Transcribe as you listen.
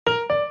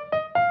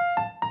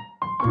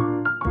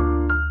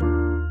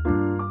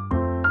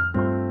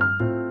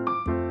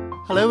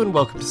Hello and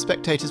welcome to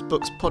Spectator's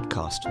Books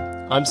podcast.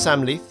 I'm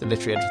Sam Leith, the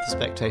literary editor of The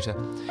Spectator,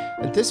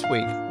 and this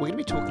week we're going to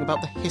be talking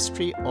about the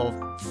history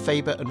of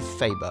Faber and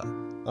Faber.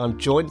 I'm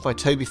joined by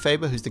Toby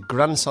Faber, who's the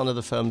grandson of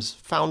the firm's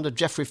founder,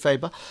 Geoffrey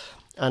Faber,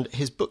 and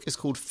his book is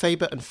called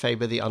Faber and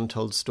Faber, The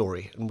Untold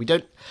Story. And we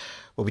don't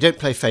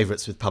play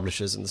favourites with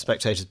publishers and the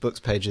Spectator's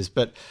Books pages,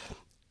 but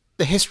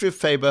the history of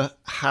Faber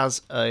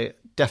has a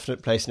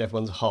definite place in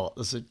everyone's heart.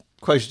 There's a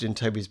quoted in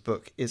Toby's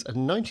book is a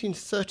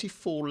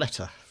 1934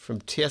 letter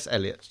from T.S.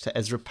 Eliot to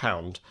Ezra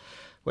Pound,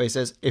 where he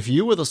says, "If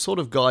you were the sort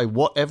of guy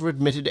whatever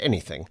admitted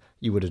anything,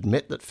 you would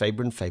admit that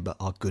Faber and Faber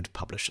are good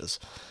publishers,"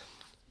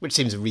 which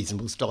seems a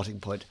reasonable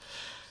starting point.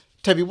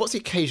 Toby, what's the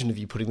occasion of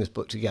you putting this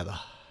book together?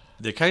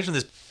 The occasion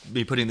of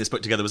me putting this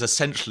book together was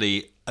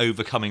essentially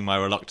overcoming my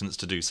reluctance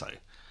to do so.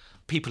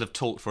 People have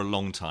talked for a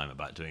long time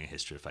about doing a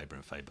history of Faber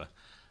and Faber,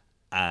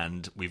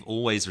 and we've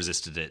always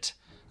resisted it.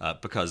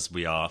 Because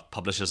we are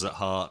publishers at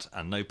heart,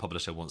 and no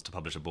publisher wants to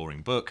publish a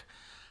boring book,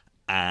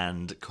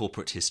 and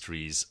corporate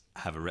histories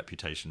have a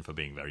reputation for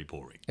being very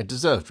boring. A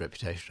deserved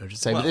reputation, I should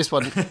say. Well, but this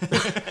one,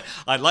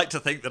 I'd like to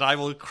think that I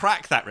will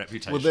crack that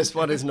reputation. Well, this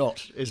one is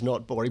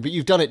not boring, but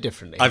you've done it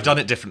differently. I've done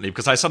it differently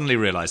because I suddenly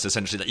realised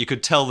essentially that you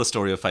could tell the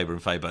story of Faber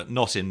and Faber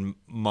not in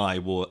my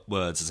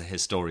words as a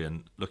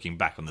historian looking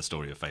back on the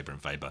story of Faber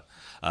and Faber,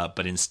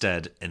 but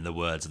instead in the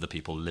words of the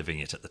people living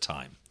it at the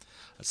time.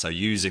 So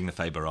using the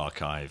Faber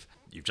archive,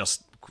 you've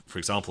just, for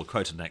example,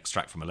 quoted an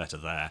extract from a letter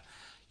there,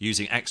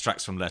 using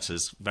extracts from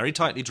letters, very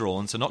tightly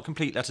drawn, so not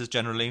complete letters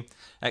generally,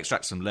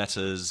 extracts from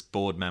letters,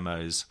 board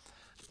memos,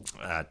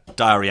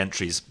 diary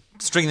entries,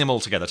 stringing them all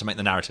together to make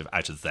the narrative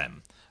out of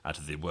them, out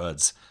of the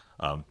words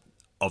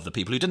of the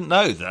people who didn't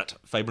know that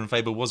Faber and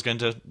Faber was going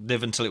to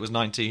live until it was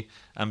 90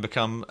 and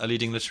become a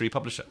leading literary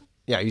publisher.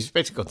 Yeah, you've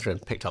basically gone through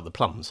and picked up the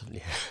plums, haven't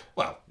you?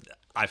 Well,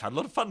 I've had a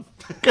lot of fun.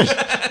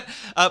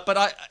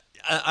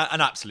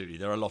 And absolutely,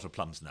 there are a lot of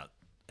plums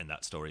in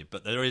that story,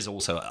 but there is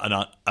also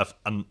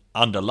an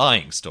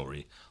underlying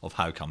story of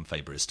how come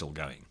Faber is still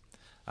going,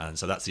 and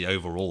so that's the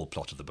overall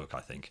plot of the book, I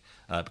think,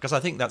 because I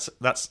think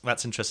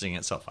that's interesting in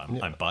itself.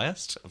 I'm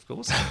biased, of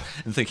course,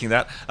 in thinking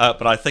that,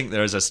 but I think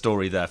there is a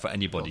story there for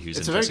anybody who's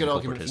interested in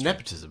corporate history. It's a very good argument for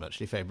nepotism,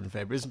 actually, Faber and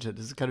Faber, isn't it?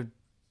 There's a kind of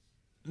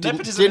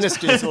nepotism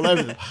dynasties all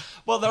over them.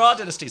 Well, there are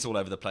dynasties all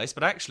over the place,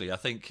 but actually, I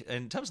think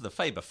in terms of the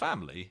Faber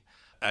family,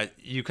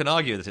 you can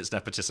argue that it's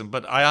nepotism,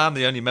 but I am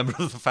the only member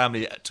of the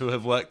family to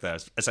have worked there,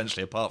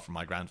 essentially apart from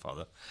my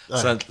grandfather,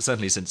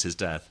 certainly since his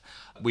death.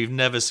 We've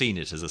never seen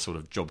it as a sort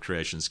of job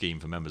creation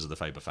scheme for members of the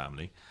Faber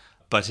family,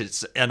 but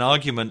it's an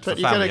argument for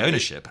family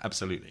ownership,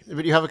 absolutely.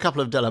 But you have a couple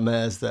of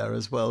Delamères there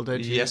as well,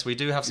 don't you? Yes, we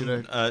do have some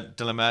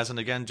Delamères, and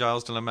again,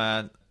 Giles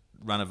Delamere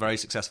ran a very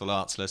successful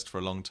arts list for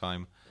a long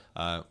time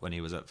when he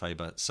was at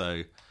Faber,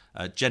 so...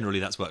 generally,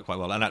 that's worked quite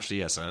well. And actually,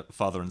 yes, a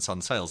father and son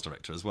sales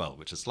director as well,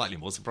 which is slightly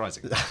more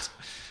surprising.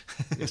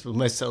 Yes, well,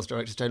 most sales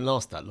directors don't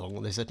last that long.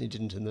 Well, they certainly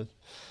didn't in the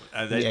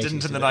They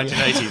didn't in the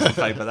 1980s in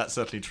Faber, that's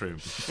certainly true.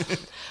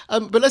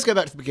 But let's go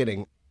back to the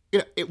beginning.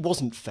 It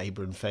wasn't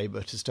Faber and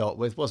Faber to start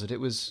with, was it? It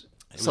was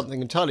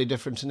something entirely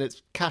different, and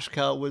its cash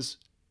cow was,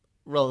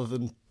 rather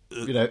than...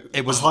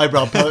 it was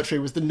highbrow poetry,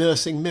 was the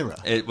Nursing Mirror.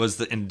 It was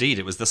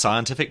the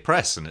scientific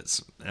press in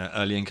its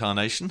early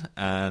incarnation,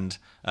 and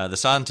the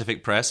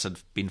scientific press had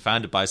been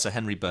founded by Sir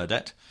Henry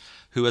Burdett,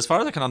 who, as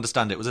far as I can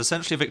understand it, was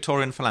essentially a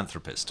Victorian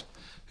philanthropist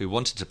who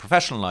wanted to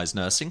professionalise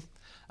nursing,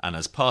 and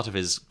as part of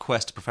his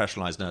quest to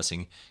professionalise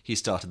nursing, he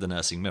started the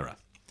Nursing Mirror.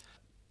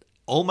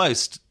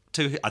 Almost,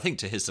 to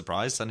his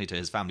surprise, certainly to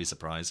his family's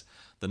surprise,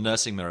 the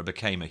Nursing Mirror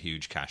became a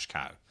huge cash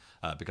cow,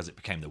 because it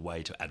became the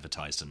way to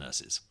advertise to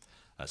nurses.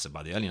 So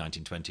by the early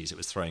 1920s, it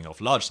was throwing off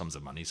large sums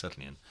of money,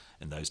 certainly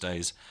in those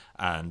days,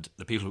 and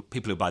the people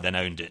who by then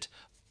owned it,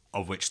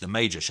 of which the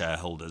major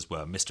shareholders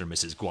were Mr. and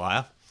Mrs.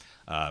 Gwyer,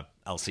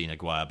 Alcina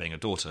Gwyer being a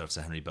daughter of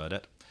Sir Henry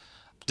Burdett,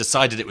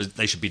 decided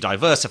they should be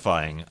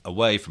diversifying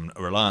away from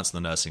a reliance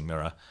on the Nursing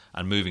Mirror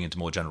and moving into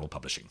more general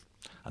publishing.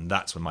 And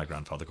that's when my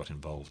grandfather got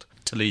involved,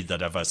 to lead the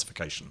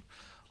diversification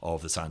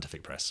of the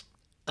scientific press.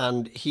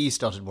 And he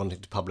started wanting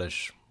to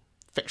publish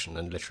fiction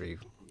and literary.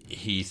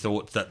 He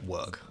thought that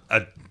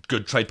a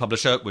good trade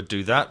publisher would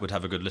do that, would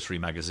have a good literary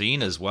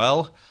magazine as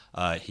well.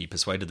 He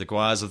persuaded the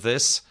Gwires of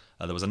this.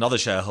 There was another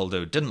shareholder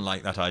who didn't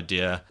like that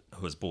idea,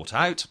 who was bought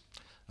out.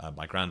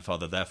 My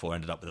grandfather therefore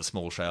ended up with a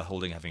small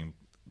shareholding, having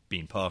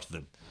been part of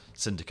the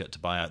syndicate to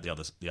buy out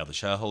the other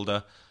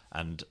shareholder,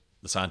 and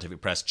the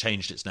scientific press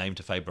changed its name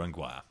to Faber and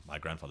Gwyer. My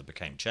grandfather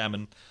became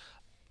chairman.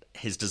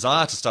 His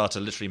desire to start a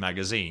literary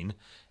magazine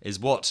is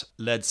what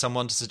led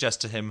someone to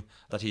suggest to him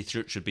that he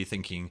should be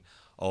thinking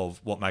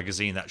of what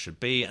magazine that should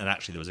be, and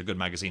actually there was a good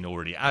magazine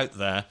already out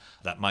there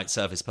that might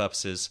serve his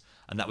purposes,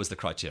 and that was the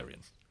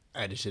Criterion.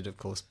 Edited, of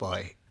course,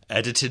 by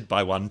edited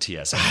by one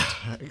T.S.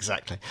 Eliot.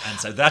 Exactly. And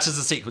so that is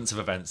the sequence of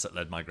events that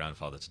led my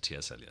grandfather to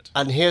T.S. Eliot.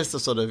 And here's the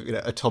sort of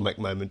atomic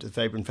moment of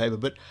Faber and Faber,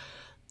 but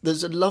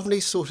there's a lovely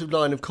sort of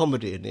line of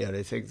comedy in the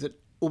early thing that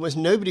almost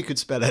nobody could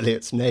spell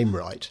Eliot's name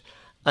right,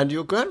 And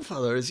your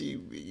grandfather, as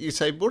you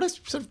say, more or less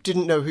sort of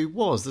didn't know who he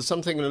was. There's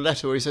something in a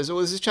letter where he says,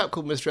 there's this chap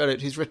called Mr.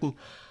 Eliot who's written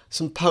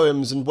some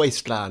poems and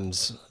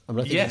wastelands. I mean,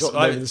 I think yes, he got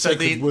the name of the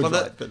Sacred Wood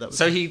right, but that was...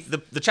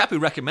 the chap who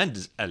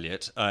recommended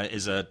Eliot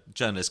is a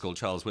journalist called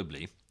Charles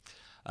Whibley.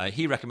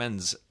 He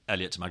recommends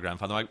Eliot to my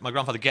grandfather. My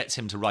grandfather gets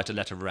him to write a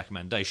letter of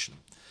recommendation.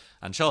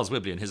 And Charles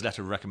Whibley, in his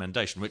letter of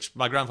recommendation, which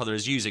my grandfather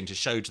is using to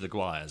show to the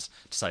Guires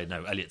to say,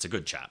 no, Eliot's a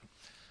good chap.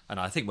 And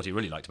I think what he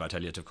really liked about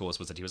Eliot, of course,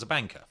 was that he was a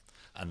banker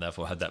and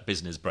therefore had that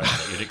business brain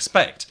that you'd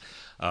expect,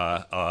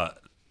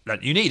 that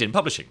you need in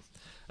publishing.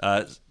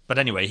 But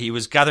anyway, he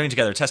was gathering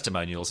together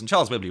testimonials, and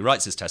Charles Whibley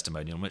writes his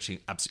testimonial in which, he,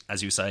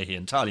 as you say, he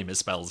entirely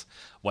misspells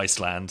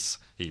wastelands.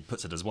 He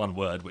puts it as one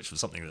word, which was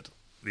something that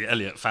the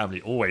Eliot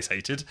family always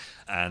hated,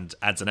 and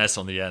adds an S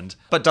on the end,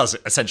 but does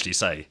essentially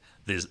say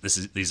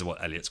these are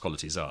what Eliot's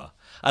qualities are.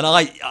 And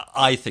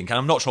I think, and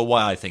I'm not sure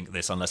why I think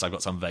this, unless I've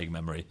got some vague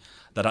memory,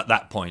 that at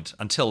that point,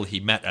 until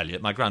he met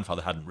Eliot, my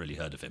grandfather hadn't really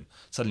heard of him,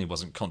 certainly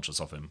wasn't conscious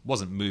of him,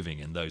 wasn't moving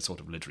in those sort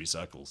of literary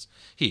circles.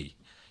 He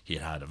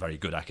had a very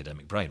good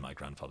academic brain, my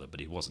grandfather, but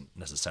he wasn't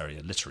necessarily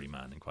a literary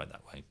man in quite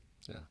that way.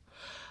 Yeah.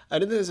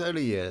 And in those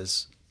early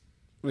years,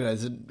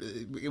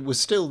 it was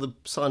still the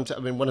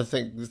scientific... I mean, one of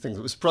the things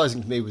that was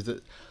surprising to me was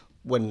that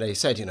when they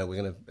said, we're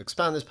going to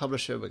expand this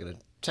publisher, we're going to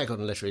take on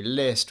a literary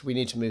list, we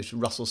need to move to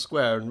Russell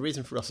Square. And the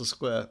reason for Russell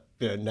Square,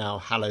 now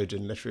hallowed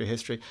in literary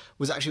history,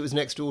 was actually it was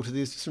next door to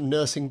this sort of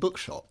nursing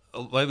bookshop.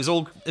 Well, it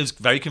was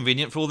very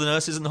convenient for all the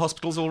nurses in the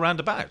hospitals all round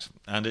about.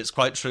 And it's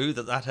quite true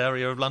that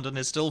area of London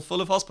is still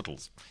full of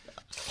hospitals.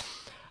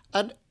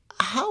 And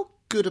how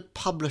good a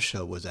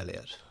publisher was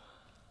Eliot?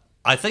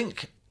 I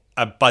think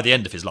by the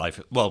end of his life,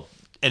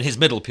 in his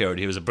middle period,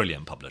 he was a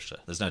brilliant publisher.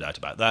 There's no doubt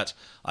about that.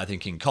 I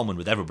think in common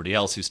with everybody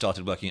else who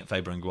started working at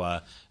Faber and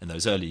Guire in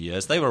those early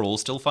years, they were all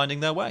still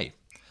finding their way.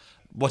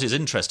 What is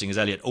interesting is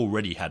Eliot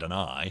already had an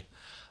eye.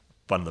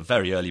 One of the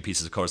very early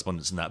pieces of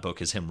correspondence in that book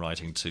is him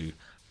writing to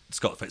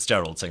Scott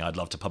Fitzgerald saying, I'd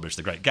love to publish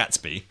The Great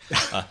Gatsby.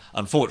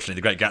 Unfortunately,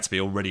 The Great Gatsby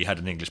already had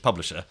an English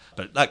publisher,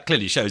 but that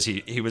clearly shows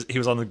he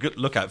was on the good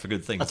lookout for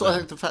good things. I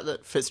think the fact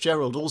that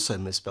Fitzgerald also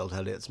misspelled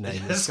Eliot's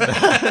name is...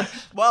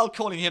 While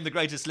calling him the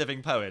greatest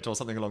living poet or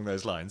something along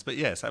those lines. But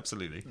yes,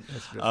 absolutely.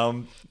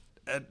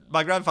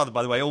 My grandfather,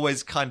 by the way,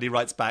 always kindly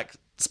writes back,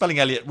 spelling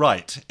Eliot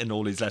right in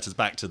all his letters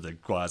back to the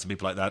Guires and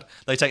people like that.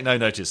 They take no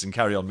notice and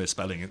carry on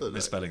misspelling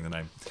the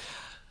name.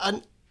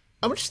 And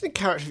how much do you think the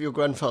character of your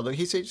grandfather,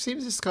 he seems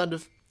this kind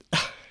of...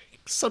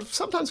 sort of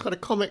sometimes quite a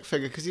comic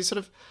figure, because he's sort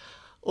of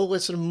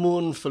always sort of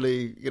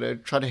mournfully,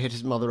 trying to hit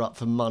his mother up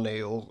for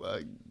money, or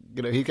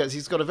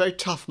he's got a very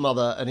tough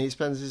mother, and he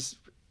spends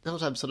the whole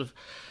time sort of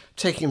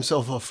taking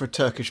himself off for a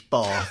Turkish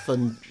bath,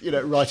 and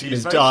writing in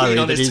his diary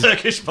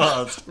Turkish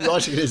baths,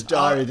 writing in his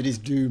diary that he's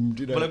doomed.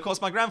 Well, of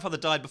course, my grandfather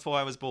died before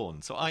I was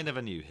born, so I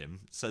never knew him.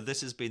 So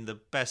this has been the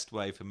best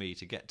way for me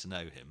to get to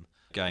know him,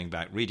 going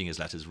back, reading his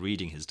letters,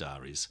 reading his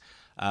diaries.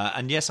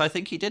 And yes, I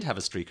think he did have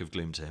a streak of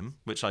gloom to him,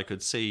 which I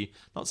could see,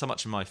 not so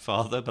much in my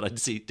father, but I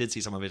did see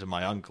some of it in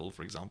my uncle,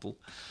 for example.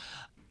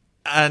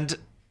 And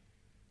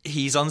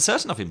he's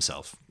uncertain of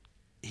himself.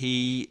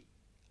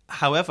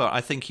 However,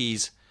 I think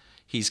he's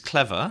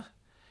clever.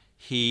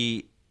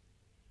 He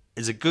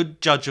is a good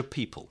judge of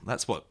people.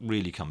 That's what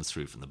really comes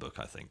through from the book,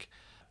 I think.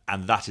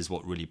 And that is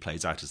what really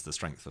plays out as the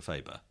strength for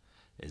Faber,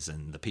 is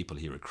in the people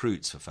he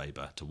recruits for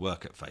Faber to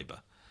work at Faber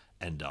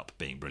end up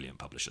being brilliant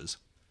publishers.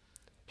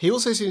 He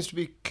also seems to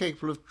be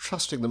capable of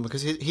trusting them,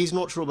 because he's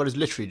not sure about his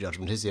literary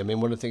judgment, is he? I mean,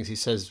 one of the things he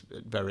says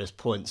at various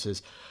points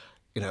is,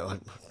 I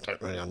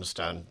don't really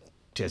understand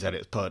T.S.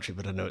 Eliot's poetry,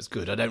 but I know it's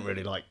good. I don't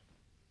really like,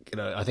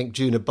 I think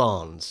Juna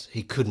Barnes,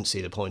 he couldn't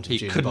see the point of Juna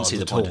Barnes. He couldn't see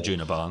the point of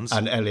Juna Barnes.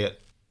 And Eliot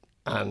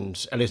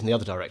and the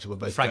other director were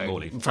both Frank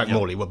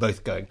Morley were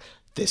both going,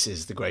 this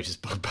is the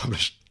greatest book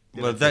published.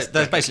 Well,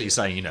 they're basically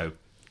saying,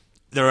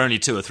 there are only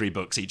 2 or 3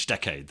 books each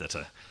decade that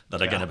are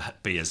going to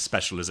be as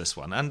special as this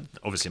one. And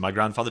obviously my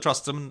grandfather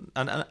trusts them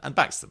and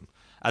backs them,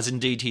 as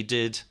indeed he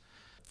did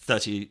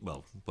 20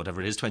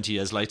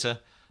 years later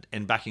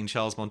in backing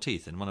Charles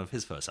Monteith in one of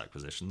his first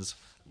acquisitions,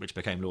 which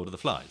became Lord of the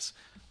Flies,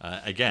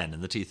 again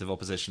in the teeth of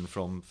opposition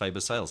from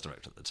Faber's sales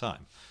director at the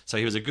time. So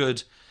he was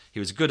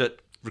good at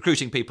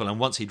recruiting people,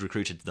 and once he'd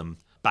recruited them,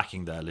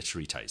 backing their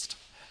literary taste.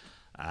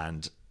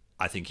 And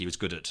I think he was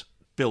good at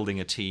building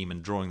a team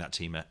and drawing that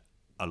team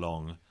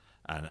along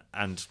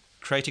and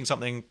creating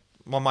something,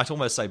 one might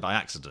almost say by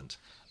accident,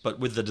 but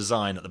with the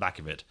design at the back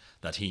of it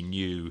that he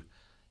knew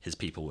his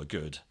people were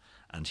good,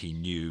 and he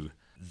knew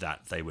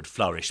that they would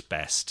flourish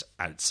best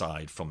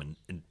outside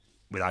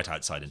without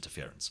outside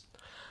interference.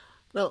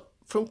 Now,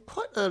 from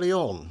quite early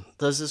on,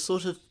 there's this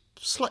sort of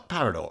slight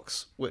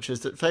paradox, which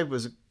is that Faber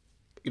was,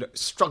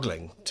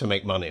 struggling to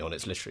make money on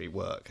its literary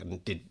work,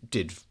 and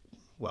did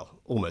well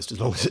almost as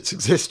long as it's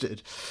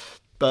existed,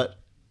 but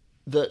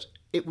that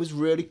it was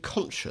really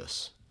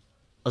conscious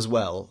as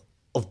well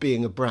of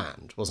being a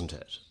brand, wasn't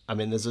it? I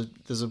mean, there's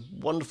a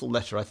wonderful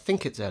letter, I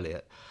think it's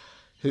Eliot,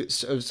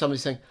 somebody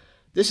saying,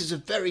 this is a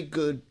very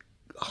good,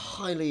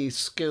 highly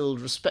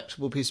skilled,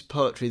 respectable piece of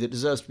poetry that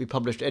deserves to be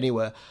published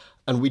anywhere.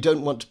 and we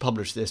don't want to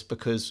publish this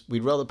because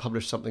we'd rather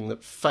publish something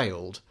that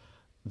failed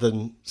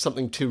than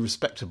something too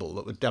respectable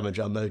that would damage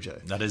our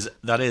mojo.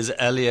 That is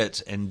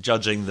Eliot in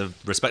judging the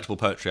respectable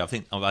poetry. I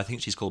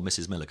think she's called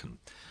Mrs. Millikan.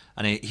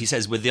 And he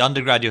says, with the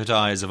undergraduate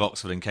eyes of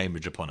Oxford and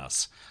Cambridge upon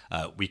us,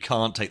 we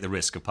can't take the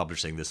risk of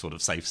publishing this sort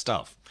of safe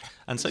stuff.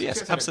 And so,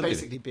 yes, absolutely.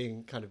 Basically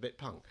being kind of a bit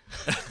punk.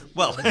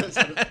 Well, sort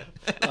of,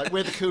 like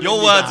we're the cool your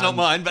indie words, band. not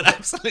mine, but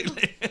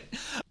absolutely.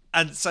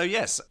 And so,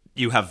 yes,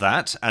 you have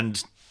that.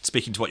 And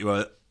speaking to what you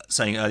were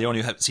saying earlier on,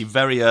 you see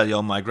very early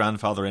on my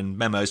grandfather in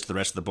memos to the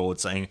rest of the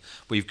board saying,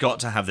 we've got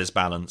to have this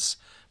balance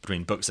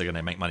between books that are going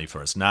to make money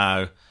for us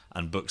now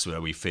and books where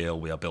we feel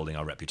we are building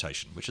our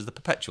reputation, which is the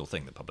perpetual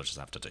thing that publishers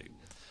have to do.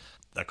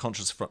 They're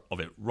conscious of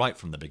it right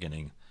from the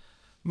beginning.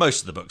 Most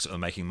of the books that were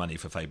making money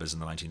for Faber's in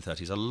the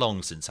 1930s are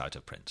long since out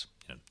of print.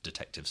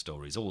 Detective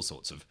stories, all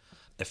sorts of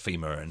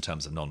ephemera in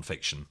terms of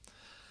non-fiction.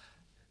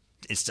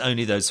 It's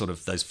only those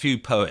few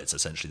poets,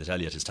 essentially, that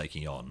Eliot is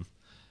taking on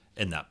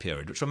in that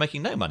period, which who are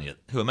making no money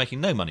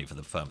for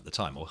the firm at the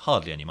time, or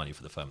hardly any money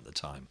for the firm at the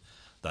time,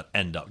 that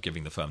end up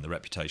giving the firm the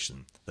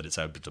reputation that it's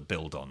able to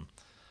build on,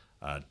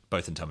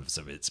 both in terms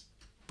of its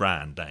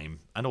brand name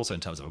and also in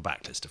terms of a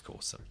backlist, of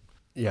course. So.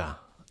 Yeah.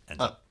 End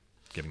up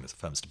giving the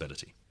firm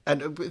stability.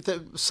 And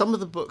some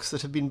of the books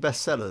that have been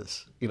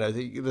bestsellers,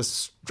 the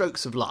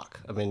strokes of luck.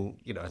 I mean,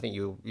 I think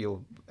you're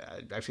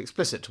actually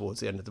explicit towards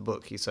the end of the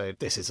book. You say,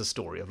 this is a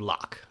story of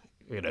luck.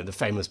 The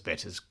famous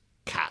bit is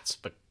cats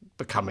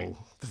becoming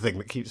the thing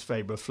that keeps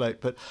Faber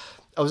afloat. But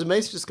I was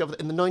amazed to discover that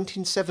in the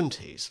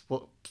 1970s,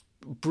 what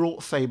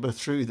brought Faber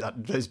through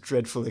those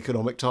dreadful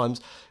economic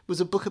times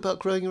was a book about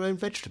growing your own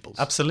vegetables.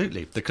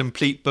 Absolutely. The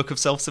Complete Book of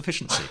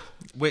Self-Sufficiency,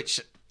 which...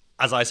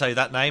 As I say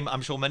that name,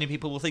 I'm sure many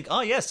people will think,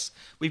 yes,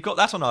 we've got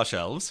that on our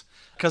shelves,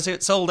 because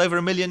it sold over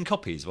 1 million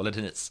copies. Well, it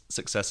in its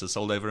successor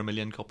sold over 1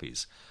 million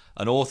copies.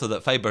 An author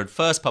that Faber had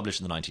first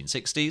published in the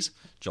 1960s,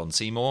 John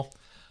Seymour.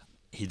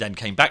 He then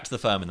came back to the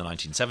firm in the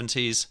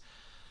 1970s,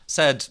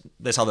 said,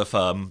 this other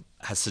firm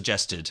has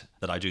suggested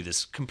that I do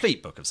this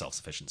Complete Book of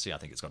Self-Sufficiency. I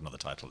think it's got another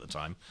title at the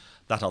time.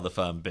 That other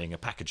firm being a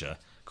packager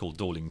called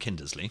Dorling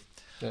Kindersley.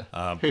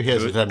 Yeah. Who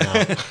hears of them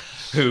now?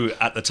 Who,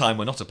 at the time,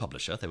 were not a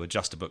publisher. They were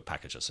just a book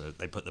packager. So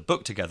they put the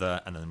book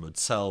together and then would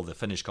sell the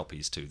finished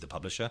copies to the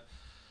publisher.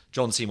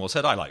 John Seymour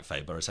said, I like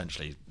Faber.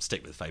 Essentially,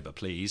 stick with Faber,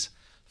 please.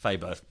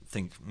 Faber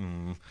think,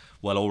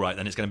 well, all right,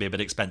 then it's going to be a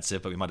bit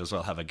expensive, but we might as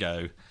well have a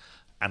go.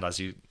 And as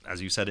you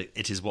said,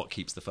 it is what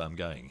keeps the firm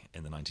going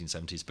in the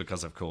 1970s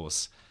because, of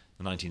course,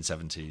 the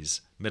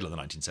 1970s, middle of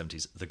the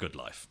 1970s, the good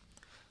life.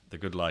 The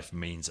good life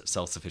means that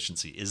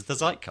self-sufficiency is the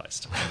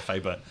zeitgeist.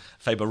 And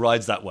Faber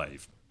rides that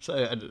wave. So,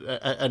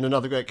 and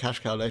another great cash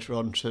cow later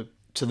on to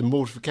the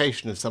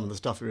mortification of some of the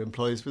stuff he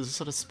employs was a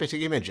sort of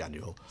Spitting Image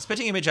annual.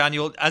 Spitting Image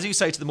annual, as you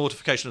say, to the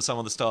mortification of some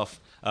of the staff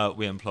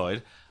we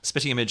employed.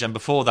 Spitting Image, and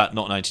before that,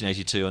 not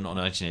 1982 and not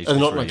 1983.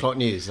 And not 9 O'Clock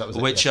News, that was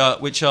it.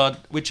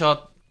 Which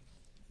are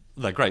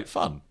they're great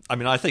fun. I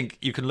mean, I think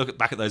you can look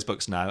back at those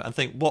books now and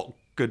think what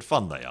good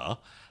fun they are,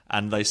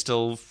 and they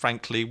still,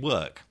 frankly,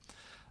 work.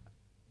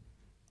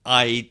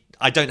 I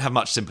don't have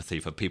much sympathy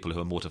for people who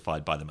were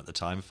mortified by them at the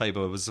time.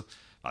 Faber was,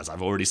 as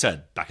I've already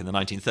said, back in the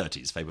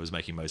 1930s, Faber was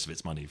making most of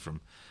its money from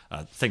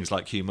things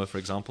like humour, for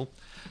example.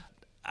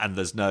 And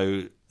there's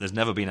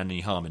never been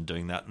any harm in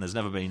doing that, and there's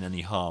never been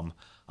any harm,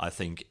 I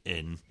think,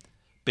 in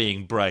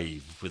being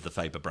brave with the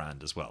Faber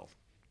brand as well.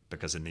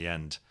 Because in the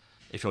end,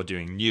 if you're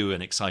doing new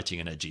and exciting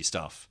and edgy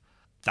stuff,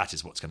 that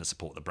is what's going to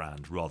support the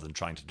brand rather than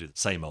trying to do the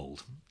same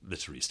old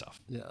literary stuff.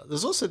 Yeah,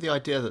 there's also the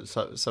idea that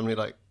somebody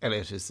like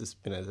Eliot is this,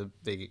 the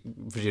big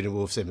Virginia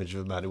Woolf's image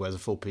of a man who wears a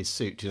full-piece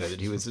suit,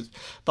 that he was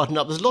buttoned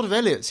up. There's a lot of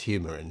Eliot's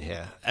humour in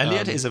here.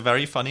 Eliot is a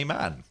very funny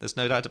man. There's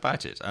no doubt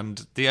about it.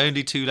 And the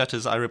only 2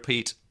 letters I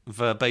repeat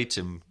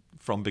verbatim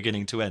from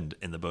beginning to end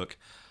in the book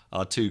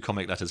are 2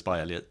 comic letters by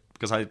Eliot,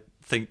 because I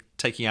think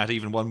taking out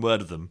even one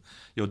word of them,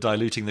 you're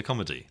diluting the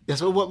comedy.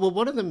 Yes, well,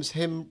 one of them is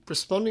him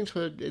responding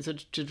to a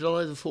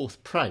July the 4th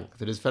prank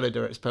that his fellow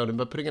directors put on him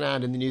by putting an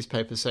ad in the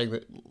newspaper saying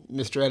that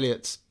Mr.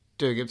 Eliot's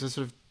doing it. It's a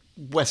sort of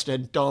West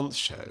End dance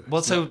show.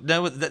 Well,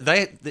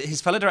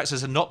 his fellow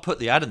directors had not put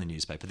the ad in the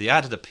newspaper. The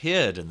ad had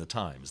appeared in the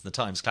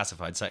Times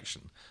classified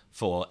section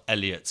for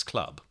Eliot's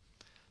Club,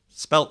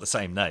 spelt the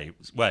same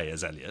way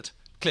as Eliot.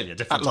 Clearly a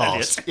different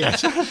Eliot.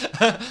 Yes.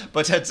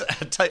 But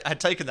had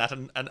taken that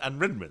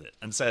and ridden with it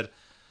and said,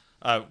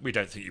 we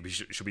don't think you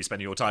should be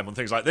spending your time on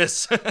things like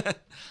this.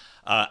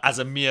 As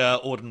a mere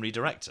ordinary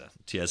director,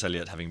 T.S.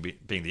 Eliot having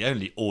being the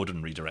only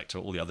ordinary director,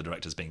 all the other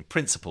directors being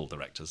principal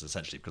directors,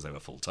 essentially because they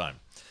were full-time.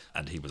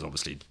 And he was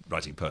obviously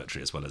writing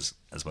poetry as well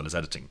as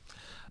editing.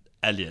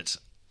 Eliot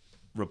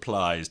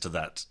replies to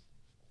that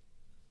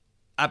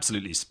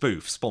absolutely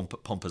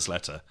pompous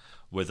letter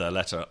with a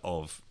letter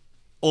of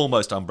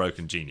almost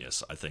unbroken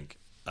genius, I think.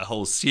 A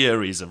whole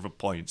series of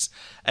points.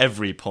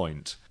 Every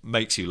point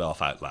makes you laugh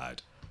out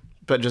loud.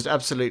 But just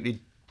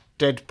absolutely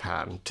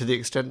deadpan, to the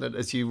extent that,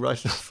 as you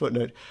write in a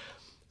footnote,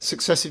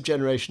 successive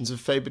generations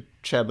of Faber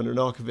chairmen and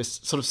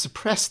archivists sort of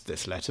suppressed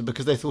this letter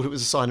because they thought it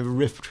was a sign of a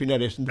rift between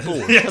Eliot and the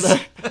board.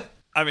 Yes.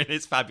 I mean,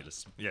 it's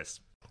fabulous,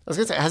 yes. I was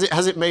going to say,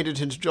 has it made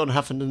it into John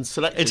Haffenden's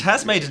selection? It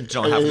has made it into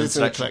John Haffenden's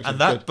selection. collection. And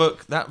that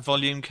book, that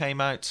volume came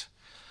out,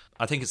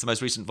 I think it's the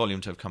most recent volume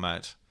to have come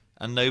out,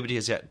 and nobody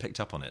has yet picked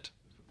up on it.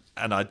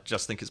 And I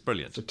just think it's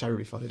brilliant. It's a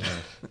terribly funny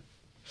name.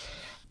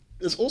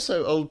 There's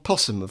also Old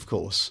Possum, of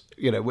course,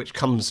 which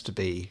comes to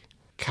be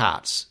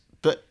cats.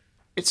 But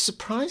it's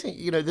surprising,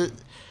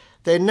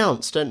 they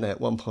announced, don't they, at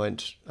one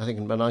point, I think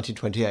in about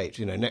 1928,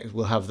 next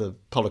we'll have the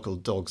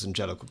Pollicle dogs and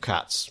Jellicle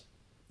cats,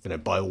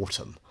 by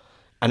autumn.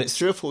 And it's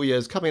 3 or 4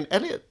 years coming.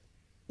 And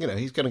Eliot,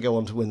 he's going to go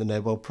on to win the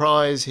Nobel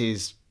Prize.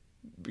 He's,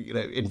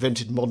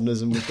 invented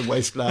modernism with The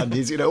Wasteland.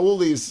 He's, all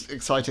these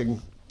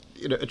exciting,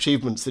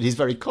 achievements that he's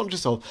very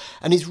conscious of.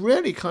 And he's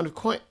really kind of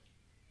quite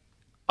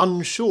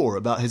unsure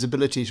about his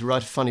ability to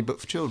write a funny book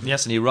for children.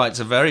 Yes, and he writes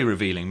a very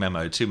revealing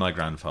memo to my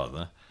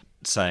grandfather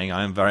saying,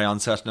 I am very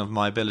uncertain of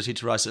my ability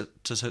to write a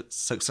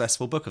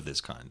successful book of this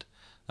kind.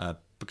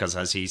 Because,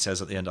 as he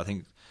says at the end, I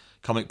think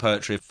comic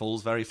poetry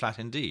falls very flat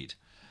indeed.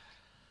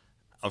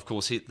 Of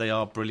course, they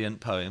are brilliant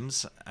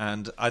poems,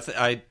 and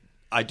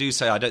I do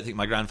say I don't think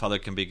my grandfather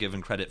can be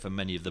given credit for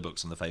many of the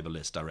books on the Faber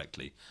list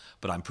directly,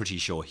 but I'm pretty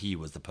sure he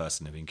was the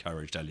person who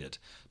encouraged Eliot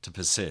to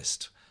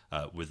persist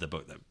with the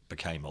book that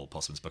became Old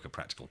Possum's Book of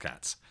Practical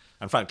Cats.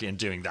 And frankly, in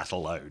doing that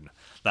alone,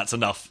 that's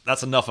enough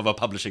of a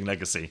publishing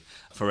legacy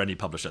for any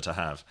publisher to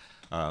have,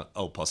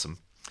 Old Possum,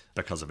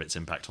 because of its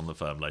impact on the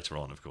firm later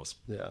on, of course.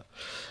 Yeah.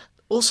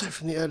 Also,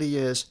 from the early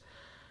years,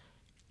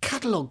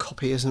 catalogue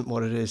copy isn't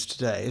what it is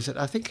today, is it?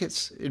 I think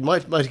it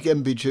might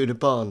again be Judah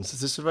Barnes.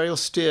 There's this very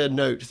austere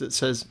note that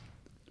says,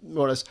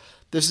 more or less,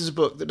 this is a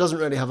book that doesn't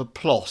really have a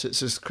plot. It's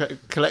just a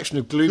collection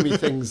of gloomy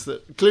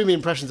gloomy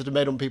impressions that are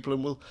made on people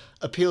and will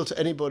appeal to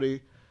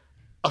anybody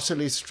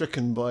utterly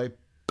stricken by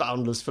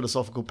boundless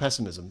philosophical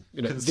pessimism.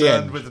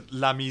 Concerned with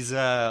la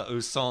misère au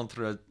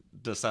centre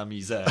de sa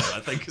misère, I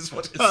think is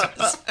what it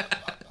says.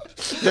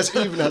 Yes,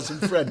 it even has some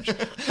French.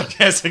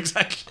 Yes,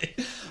 exactly.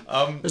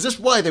 Is this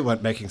why they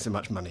weren't making so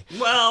much money?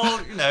 Well,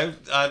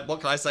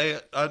 what can I say?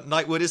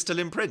 Nightwood is still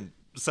in print,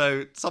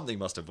 so something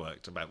must have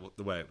worked about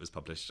the way it was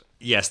published.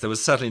 Yes, there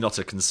was certainly not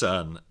a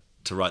concern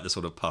to write the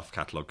sort of puff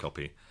catalogue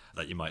copy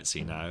that you might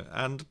see now,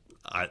 and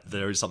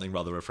there is something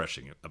rather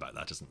refreshing about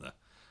that, isn't there?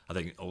 I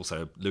think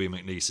also Louis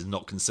MacNeice is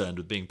not concerned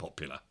with being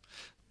popular.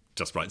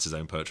 Just writes his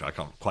own poetry. I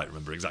can't quite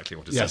remember exactly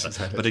what it says.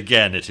 Exactly. But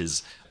again, it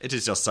is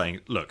just saying,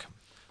 look,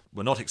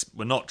 we're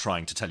not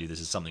trying to tell you this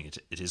is something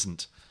it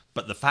isn't.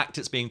 But the fact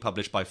it's being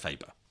published by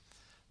Faber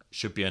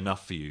should be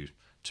enough for you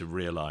to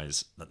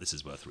realise that this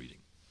is worth reading.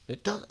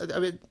 It does. I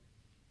mean,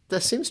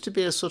 there seems to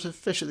be a sort of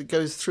fissure that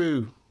goes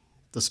through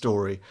the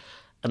story,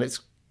 and it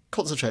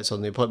concentrates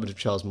on the appointment of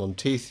Charles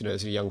Monteith,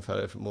 as a young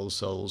fellow from All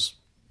Souls,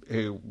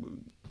 who,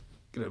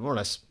 more or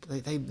less,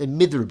 they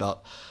mither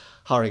about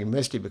hiring him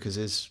mostly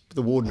because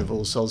the warden of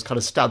All Souls kind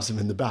of stabs him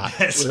in the back.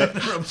 It's a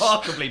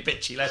remarkably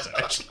bitchy letter,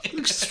 actually.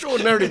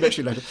 Extraordinarily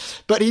bitchy letter.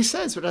 But he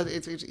says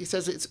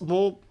it's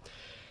more...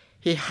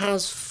 He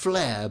has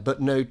flair,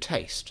 but no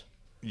taste.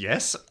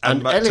 Yes.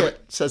 And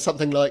Eliot says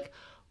something like,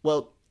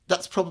 well,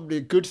 that's probably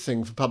a good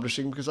thing for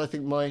publishing because I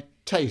think my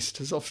taste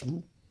has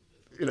often,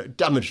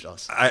 damaged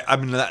us. I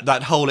mean,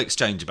 that whole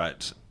exchange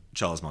about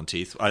Charles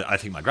Monteith, I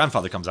think my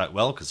grandfather comes out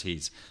well because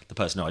he's the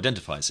person who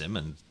identifies him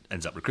and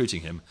ends up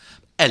recruiting him.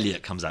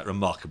 Eliot comes out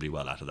remarkably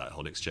well out of that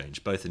whole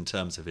exchange, both in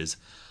terms of his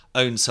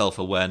own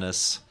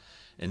self-awareness,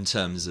 in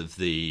terms of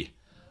the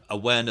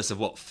awareness of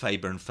what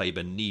Faber and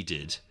Faber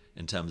needed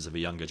in terms of a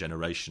younger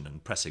generation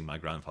and pressing my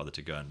grandfather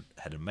to go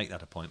ahead and make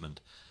that appointment.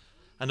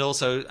 And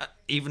also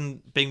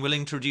even being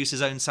willing to reduce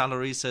his own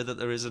salary so that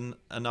there isn't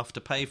enough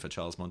to pay for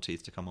Charles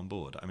Monteith to come on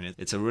board. I mean,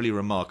 it's a really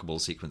remarkable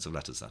sequence of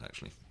letters, that,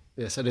 actually.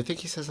 Yes, and I think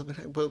he says something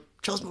like, well,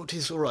 Charles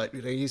Monteith's all right.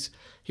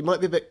 He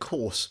might be a bit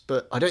coarse,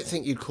 but I don't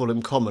think you'd call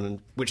him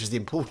common, which is the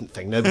important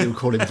thing. Nobody would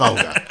call him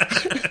vulgar.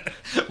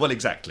 Well,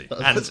 exactly.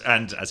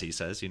 And as he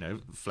says,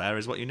 flair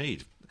is what you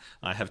need.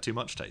 I have too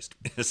much taste.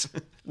 Yes.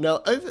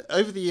 Now,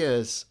 over the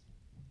years...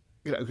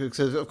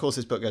 because of course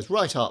this book goes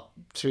right up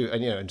to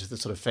into the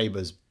sort of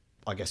Faber's,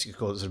 I guess you could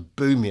call it, sort of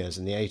boom years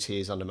in the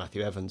 80s under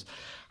Matthew Evans.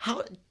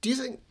 How do you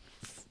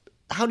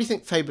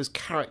think Faber's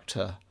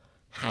character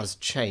has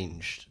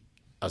changed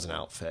as an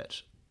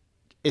outfit?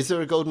 Is there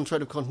a golden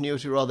thread of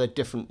continuity, or are there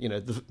different,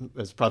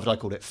 as Private Eye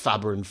called it,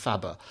 Faber and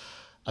Faber,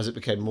 as it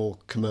became more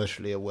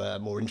commercially aware,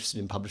 more interested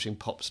in publishing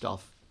pop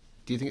stuff?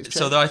 Do you think it's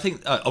changed? So I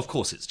think, of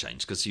course it's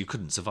changed, because you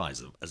couldn't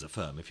survive as a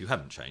firm if you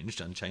hadn't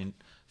changed, and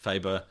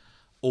Faber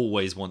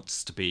always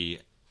wants to be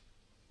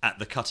at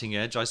the cutting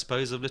edge, I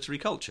suppose, of literary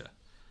culture.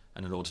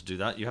 And in order to do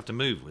that, you have to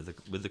move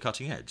with the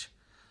cutting edge.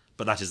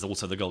 But that is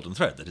also the golden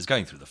thread that is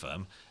going through the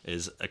firm,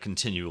 is a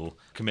continual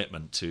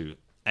commitment to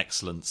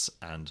excellence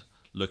and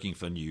looking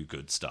for new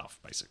good stuff,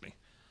 basically.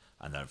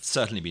 And there have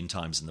certainly been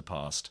times in the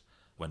past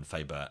when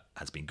Faber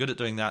has been good at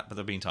doing that, but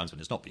there have been times when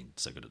it's not been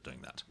so good at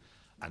doing that.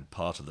 And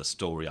part of the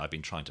story I've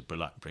been trying to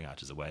bring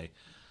out as a way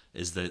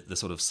is the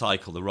sort of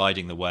cycle, the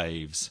riding the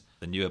waves,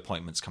 the new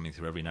appointments coming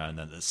through every now and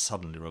then that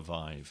suddenly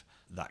revive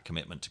that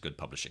commitment to good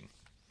publishing.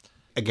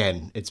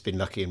 Again, it's been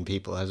lucky in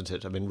people, hasn't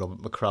it? I mean, Robert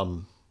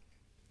McCrum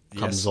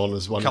comes on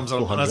as one of Comes on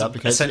 400 as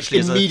applicants, essentially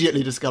as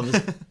immediately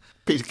discovers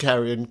Peter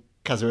Carey and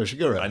Kazuo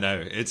Ishiguro. I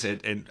know,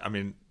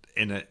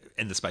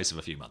 in the space of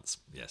a few months,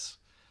 yes.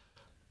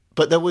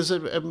 But there was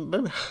there's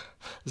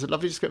a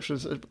lovely description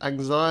of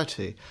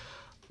anxiety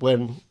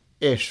when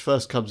Ish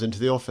first comes into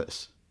the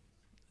office.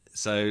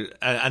 So,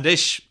 and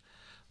Ish,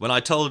 when I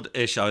told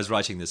Ish I was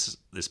writing this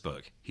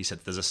book, he said,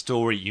 "There's a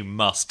story you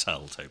must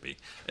tell, Toby,"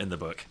 in the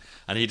book.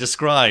 And he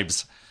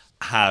describes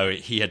how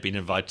he had been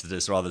invited to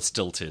this rather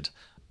stilted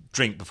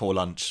drink before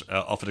lunch,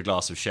 offered a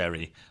glass of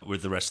sherry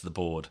with the rest of the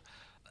board.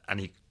 And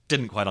he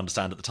didn't quite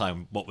understand at the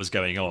time what was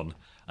going on.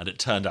 And it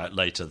turned out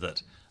later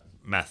that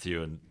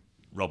Matthew and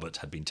Robert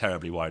had been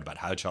terribly worried about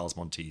how Charles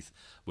Monteith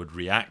would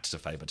react to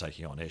Faber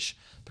taking on Ish,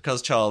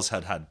 because Charles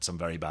had had some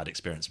very bad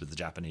experience with the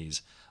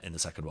Japanese in the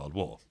Second World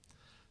War.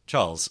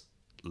 Charles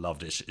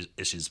loved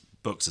Ish's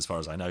books, as far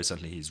as I know.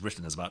 Certainly he's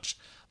written as much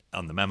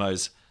on the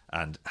memos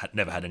and had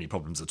never had any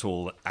problems at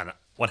all. And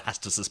one has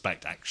to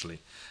suspect,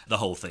 actually, the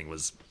whole thing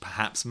was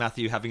perhaps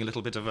Matthew having a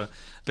little bit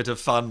of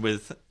fun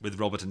with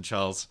Robert and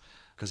Charles,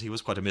 because he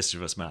was quite a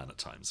mischievous man at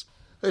times.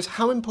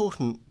 How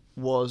important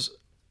was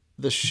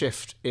the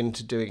shift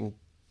into doing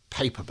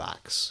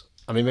paperbacks?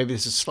 I mean, maybe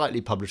this is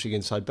slightly publishing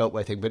inside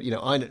Beltway thing, but,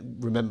 I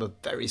remember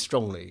very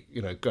strongly,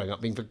 growing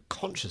up being very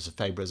conscious of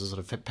Faber as a sort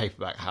of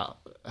paperback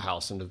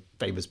house, and of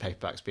Faber's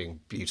paperbacks being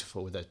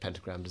beautiful with those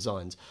pentagram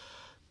designs.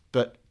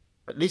 But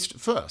at least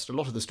at first, a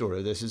lot of the story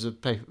of this is of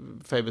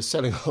Faber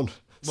selling on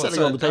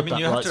the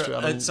paperback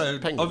rights to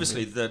Penguin.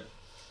 Obviously,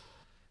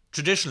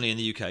 traditionally in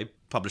the UK,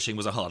 publishing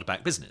was a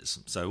hardback business.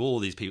 So all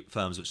these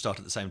firms which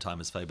started at the same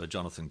time as Faber,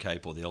 Jonathan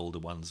Cape, or the older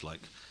ones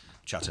like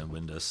Chatto and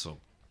Windus or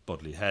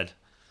Bodley Head,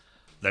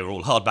 they were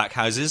all hardback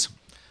houses.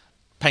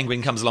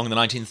 Penguin comes along in the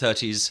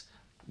 1930s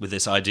with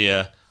this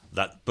idea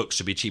that books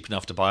should be cheap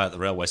enough to buy at the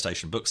railway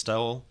station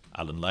bookstall.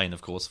 Alan Lane,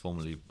 of course,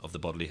 formerly of the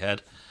Bodley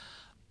Head,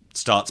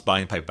 starts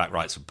buying paperback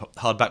rights from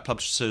hardback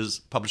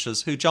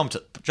publishers who jump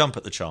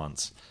at the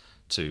chance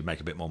to make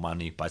a bit more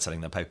money by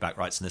selling their paperback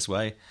rights in this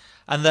way.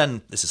 And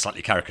then, this is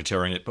slightly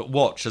caricaturing it, but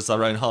watch as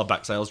their own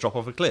hardback sales drop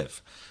off a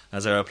cliff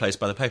as they're replaced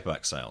by the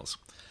paperback sales.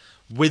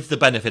 With the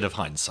benefit of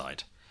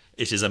hindsight,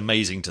 it is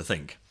amazing to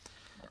think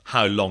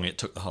how long it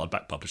took the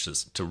hardback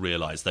publishers to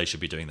realise they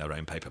should be doing their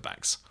own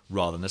paperbacks,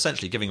 rather than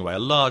essentially giving away a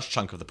large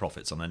chunk of the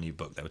profits on any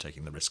book they were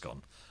taking the risk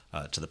on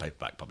to the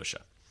paperback publisher.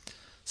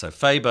 So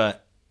Faber,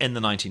 in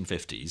the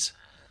 1950s,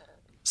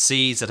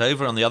 sees that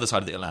over on the other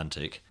side of the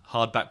Atlantic,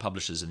 hardback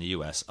publishers in the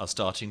US are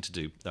starting to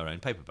do their own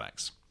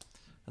paperbacks,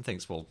 and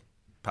thinks, well,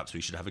 perhaps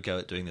we should have a go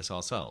at doing this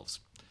ourselves.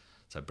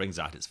 So it brings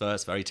out its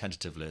first very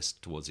tentative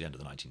list towards the end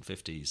of the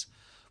 1950s,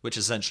 which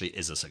essentially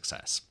is a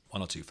success.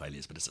 One or two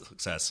failures, but it's a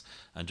success.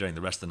 And during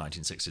the rest of the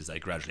 1960s, they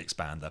gradually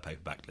expand their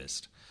paperback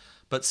list.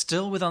 But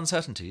still with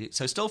uncertainty.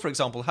 So still, for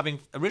example, having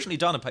originally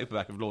done a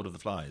paperback of Lord of the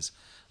Flies,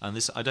 and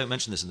this I don't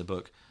mention this in the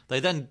book, they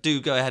then do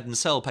go ahead and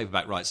sell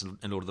paperback rights in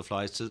Lord of the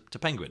Flies to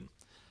Penguin,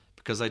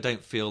 because they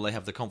don't feel they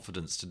have the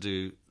confidence to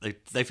do...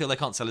 They feel they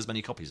can't sell as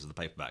many copies of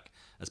the paperback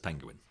as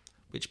Penguin,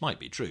 which might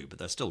be true, but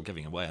they're still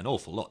giving away an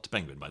awful lot to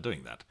Penguin by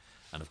doing that.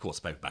 And of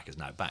course, paperback is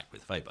now back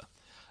with Faber.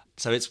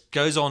 So it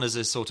goes on as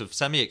this sort of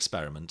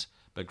semi-experiment,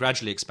 but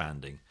gradually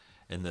expanding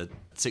in the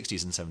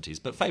 60s and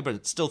 70s. But Faber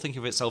still thinking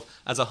of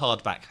itself as a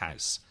hardback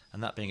house,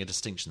 and that being a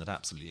distinction that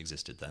absolutely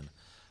existed then.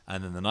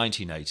 And in the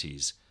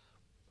 1980s,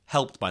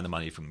 helped by the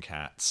money from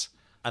Cats,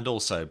 and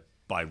also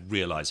by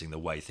realising the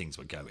way things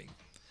were going.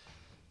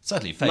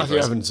 Certainly Faber... Matthew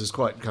Evans is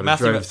quite kind of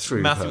drove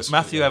through.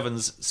 Matthew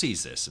Evans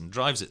sees this and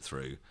drives it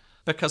through,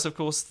 because, of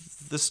course,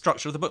 the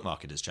structure of the book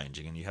market is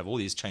changing, and you have all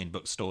these chain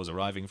bookstores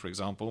arriving, for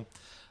example,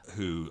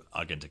 who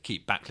are going to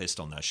keep backlist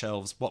on their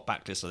shelves. What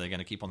backlist are they going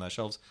to keep on their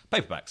shelves?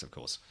 Paperbacks, of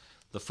course.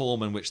 The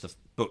form in which the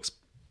book's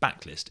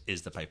backlist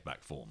is the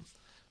paperback form.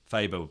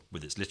 Faber,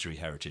 with its literary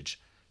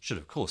heritage, should,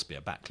 of course, be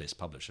a backlist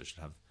publisher, should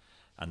have,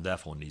 and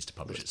therefore needs to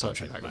publish its own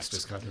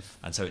paperbacks.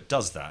 And so it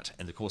does that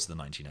in the course of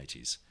the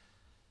 1980s,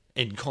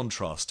 in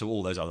contrast to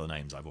all those other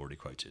names I've already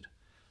quoted.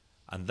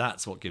 And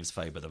that's what gives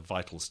Faber the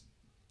vital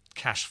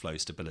cash flow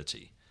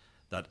stability,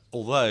 that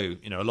although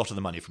a lot of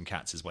the money from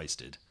Cats is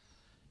wasted,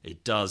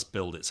 it does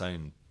build its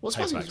own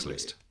paperbacks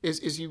list.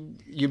 Is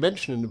you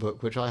mention in the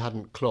book, which I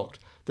hadn't clocked,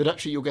 that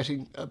actually you're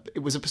getting it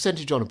was a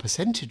percentage on a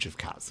percentage of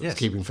Cats that's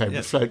keeping Faber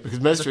afloat, because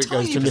most of it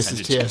goes to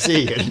Mrs.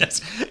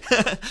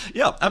 TFC.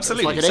 Yeah,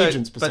 absolutely. It's like an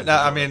agent's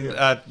percentage.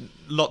 But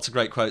lots of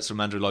great quotes from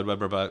Andrew Lloyd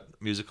Webber about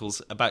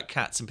musicals, about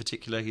Cats in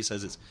particular. He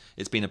says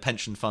it's been a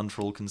pension fund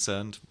for all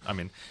concerned.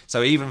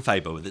 So even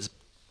Faber with its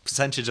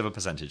percentage of a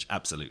percentage,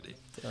 absolutely.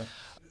 Yeah.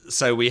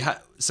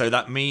 So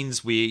that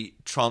means we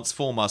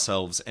transform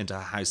ourselves into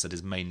a house that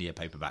is mainly a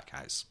paperback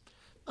house.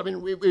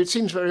 It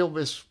seems very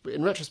obvious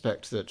in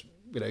retrospect that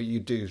you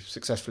do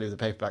successfully with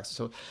the paperbacks and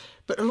so on,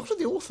 but a lot of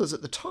the authors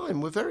at the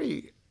time were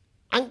very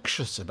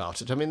anxious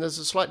about it. There's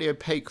a slightly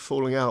opaque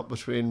falling out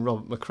between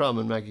Robert McCrum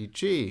and Maggie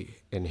G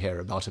in here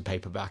about a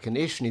paperback, and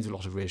Ish needs a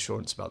lot of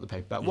reassurance about the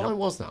paperback. Why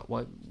was that?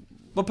 Why?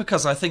 Well,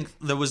 because I think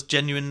there was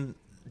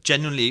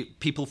genuinely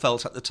people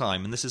felt at the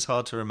time, and this is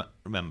hard to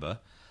remember,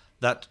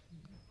 that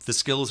the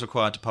skills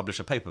required to publish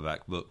a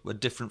paperback book were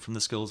different from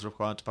the skills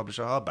required to publish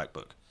a hardback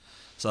book.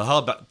 So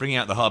bringing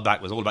out the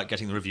hardback was all about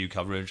getting the review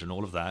coverage and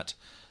all of that,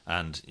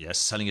 and yes,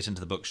 selling it into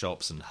the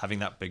bookshops and having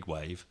that big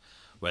wave,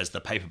 whereas the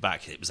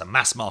paperback, it was a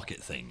mass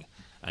market thing,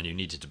 and you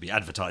needed to be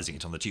advertising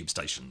it on the tube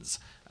stations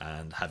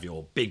and have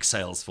your big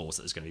sales force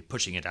that is going to be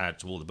pushing it out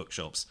to all the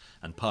bookshops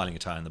and piling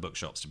it out in the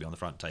bookshops to be on the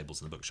front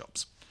tables in the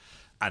bookshops.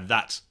 And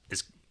that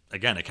is,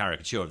 again, a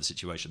caricature of the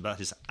situation.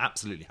 That is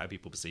absolutely how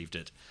people perceived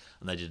it,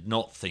 and they did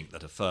not think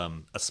that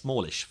a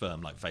smallish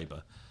firm like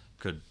Faber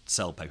could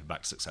sell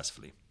paperbacks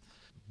successfully.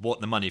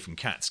 What the money from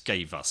Cats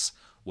gave us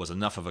was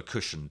enough of a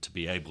cushion to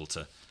be able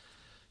to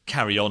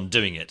carry on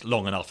doing it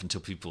long enough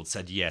until people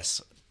said,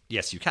 yes,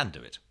 you can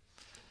do it.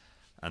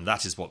 And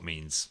that is what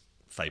means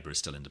Faber is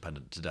still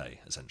independent today,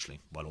 essentially,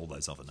 while all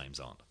those other names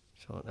aren't.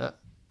 Sure.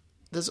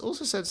 There's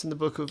also sense in the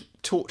book of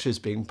torches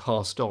being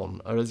passed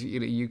on, or as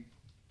you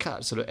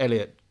catch sort of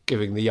Eliot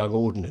giving the young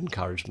Auden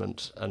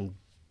encouragement and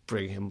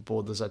bringing him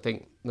aboard. I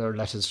think there are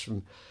letters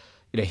from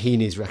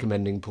Heaney's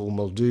recommending Paul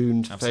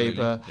Muldoon to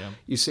Faber. Yeah.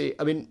 You see,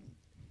 I mean,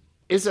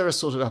 is there a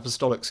sort of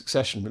apostolic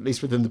succession, at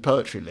least within the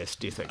poetry list,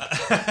 do you think?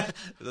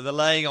 The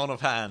laying on of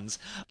hands.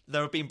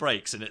 There have been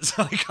breaks in it,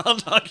 so I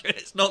can't argue.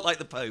 It's not like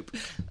the Pope.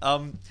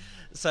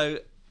 So,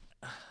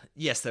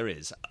 yes, there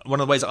is.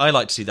 One of the ways I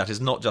like to see that is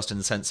not just in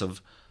the sense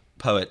of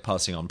poet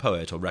passing on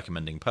poet or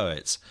recommending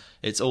poets.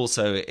 It's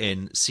also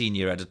in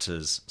senior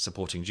editors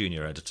supporting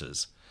junior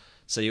editors.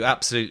 So you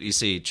absolutely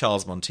see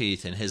Charles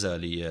Monteith in his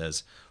early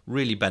years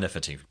really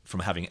benefiting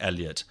from having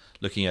Eliot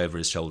looking over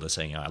his shoulder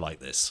saying, I like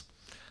this.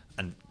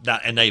 And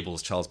that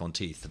enables Charles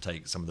Monteith to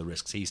take some of the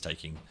risks he's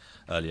taking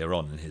earlier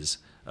on in his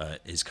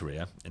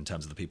career in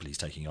terms of the people he's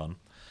taking on.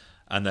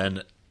 And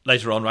then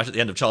later on, right at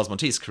the end of Charles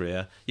Monteith's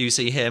career, you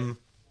see him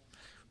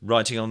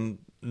writing on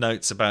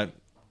notes about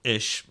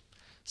Ish,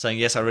 saying,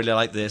 yes, I really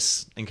like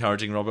this,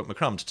 encouraging Robert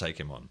McCrum to take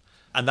him on.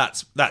 And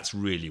that's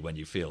really when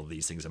you feel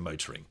these things are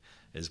motoring,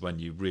 is when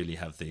you really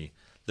have the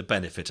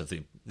benefit of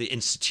the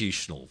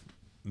institutional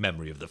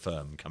memory of the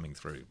firm coming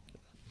through.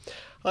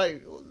 I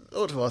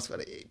ought to ask,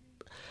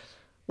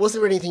 was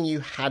there anything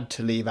you had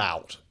to leave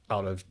out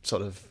of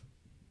sort of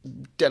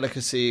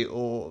delicacy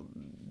or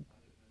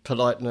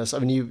politeness? I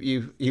mean,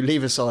 you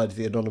leave aside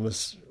the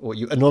anonymous, or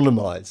you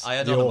anonymise.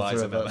 I the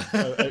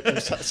anonymise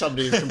author of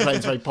somebody who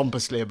complains very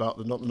pompously about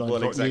the not the 9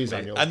 o'clock news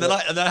annual. And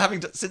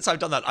then since I've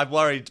done that, I've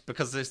worried,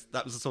 because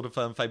that was the sort of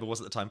firm Faber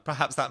was at the time.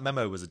 Perhaps that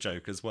memo was a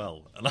joke as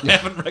well, and I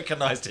haven't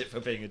recognised it for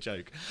being a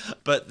joke.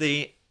 But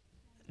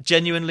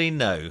genuinely,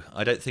 no,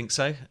 I don't think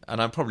so. And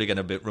I'm probably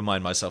going to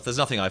remind myself, there's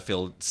nothing I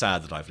feel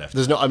sad that I've left.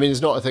 There's not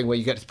a thing where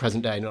you get to the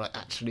present day and you're like,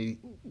 actually,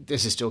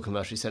 this is still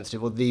commercially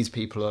sensitive, or these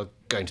people are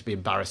going to be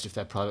embarrassed if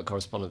their private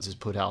correspondence is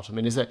put out. I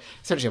mean,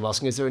 essentially I'm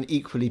asking, is there an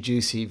equally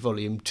juicy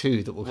volume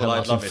 2 that will come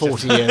out in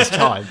 40 years'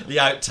 time? The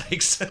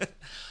outtakes.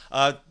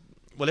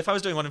 Well, if I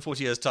was doing one in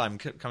 40 years' time,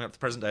 coming up to the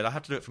present day, I'd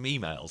have to do it from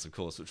emails, of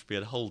course, which would be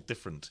a whole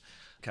different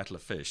kettle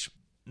of fish.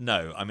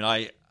 No, I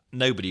mean,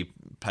 nobody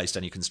placed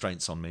any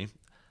constraints on me.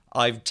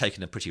 I've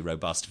taken a pretty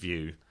robust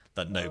view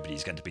that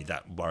nobody's going to be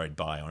that worried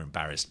by or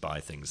embarrassed by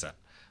things that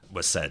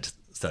were said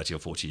 30 or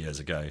 40 years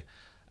ago.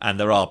 And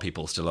there are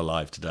people still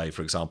alive today,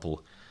 for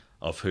example,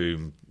 about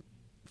whom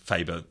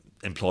Faber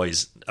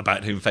employees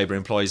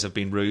have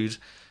been rude.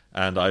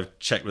 And I've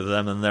checked with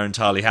them and they're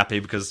entirely happy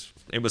because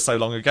it was so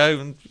long ago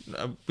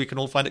and we can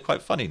all find it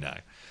quite funny now.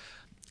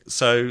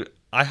 So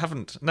I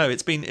haven't. No,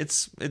 it's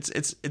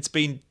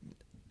been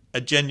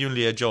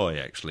genuinely a joy,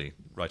 actually,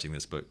 writing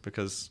this book,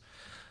 because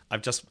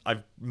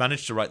I've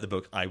managed to write the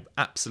book I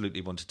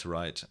absolutely wanted to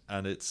write,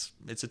 and it's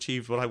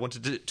achieved what I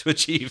wanted it to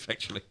achieve,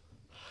 actually.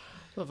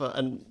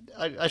 And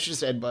I should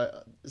just end by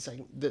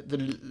saying that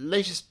the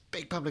latest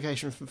big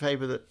publication from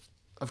Faber that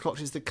I've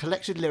clocked is the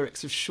collected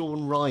lyrics of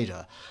Shaun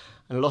Ryder,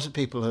 and a lot of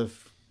people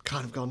have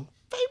kind of gone,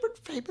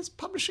 Faber's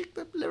publishing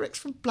the lyrics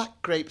from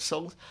Black Grape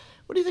songs.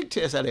 What do you think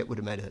T.S. Eliot would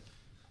have made of it?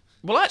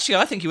 Well, actually,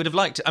 I think he would have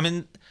liked it. I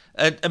mean,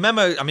 a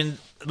memo,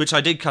 which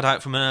I did cut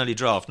out from an early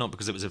draft, not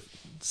because it was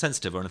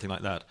sensitive or anything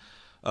like that,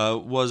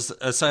 was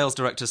a sales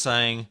director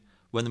saying,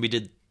 when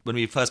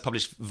we first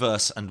published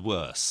Verse and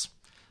Worse,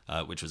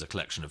 which was a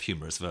collection of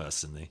humorous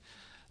verse, and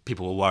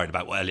people were worried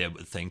about what Eliot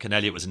would think, and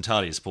Eliot was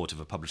entirely supportive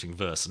of publishing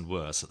Verse and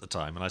Worse at the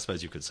time, and I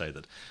suppose you could say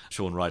that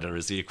Shaun Ryder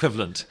is the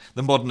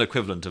modern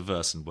equivalent of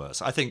Verse and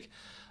Worse. I think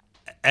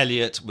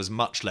Eliot was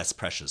much less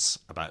precious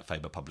about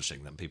Faber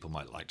publishing than people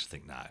might like to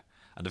think now.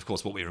 And of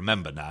course, what we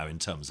remember now in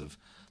terms of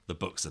the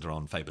books that are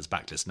on Faber's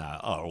backlist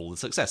now are all the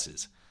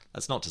successes.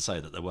 That's not to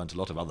say that there weren't a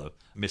lot of other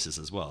misses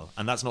as well.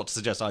 And that's not to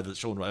suggest either that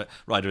Shaun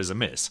Ryder is a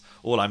miss.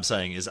 All I'm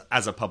saying is,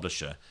 as a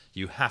publisher,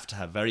 you have to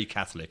have very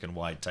catholic and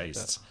wide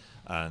tastes,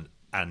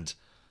 and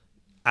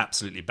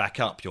absolutely back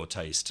up your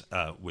taste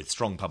with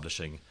strong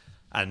publishing,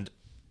 and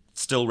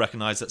still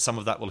recognise that some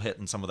of that will hit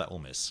and some of that will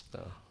miss.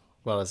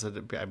 Well,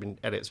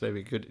 Eliot's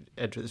maybe a good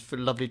entry. It's a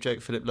lovely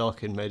joke Philip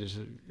Larkin made at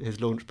his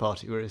launch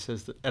party, where he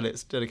says that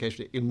Eliot's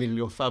dedication to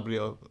Emilio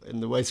Fabio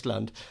in the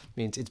Wasteland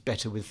means it's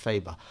better with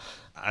Faber.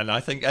 And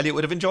I think Eliot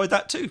would have enjoyed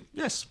that too,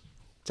 yes.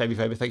 Toby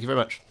Faber, thank you very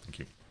much. Thank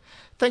you.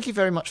 Thank you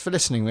very much for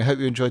listening. We hope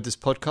you enjoyed this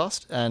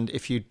podcast. And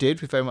if you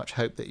did, we very much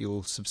hope that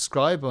you'll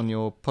subscribe on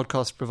your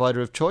podcast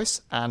provider of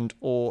choice and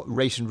or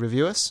rate and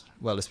review us.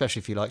 Well, especially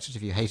if you liked it.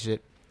 If you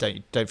hated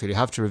it, don't feel you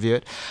have to review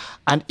it.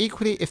 And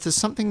equally, if there's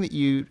something that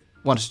you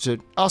wanted to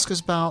ask us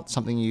about,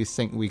 something you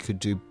think we could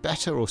do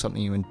better or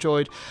something you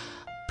enjoyed,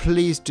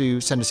 please do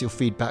send us your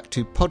feedback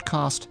to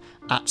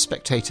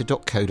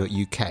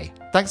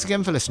podcast@spectator.co.uk. Thanks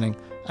again for listening,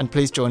 and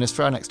please join us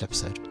for our next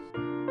episode.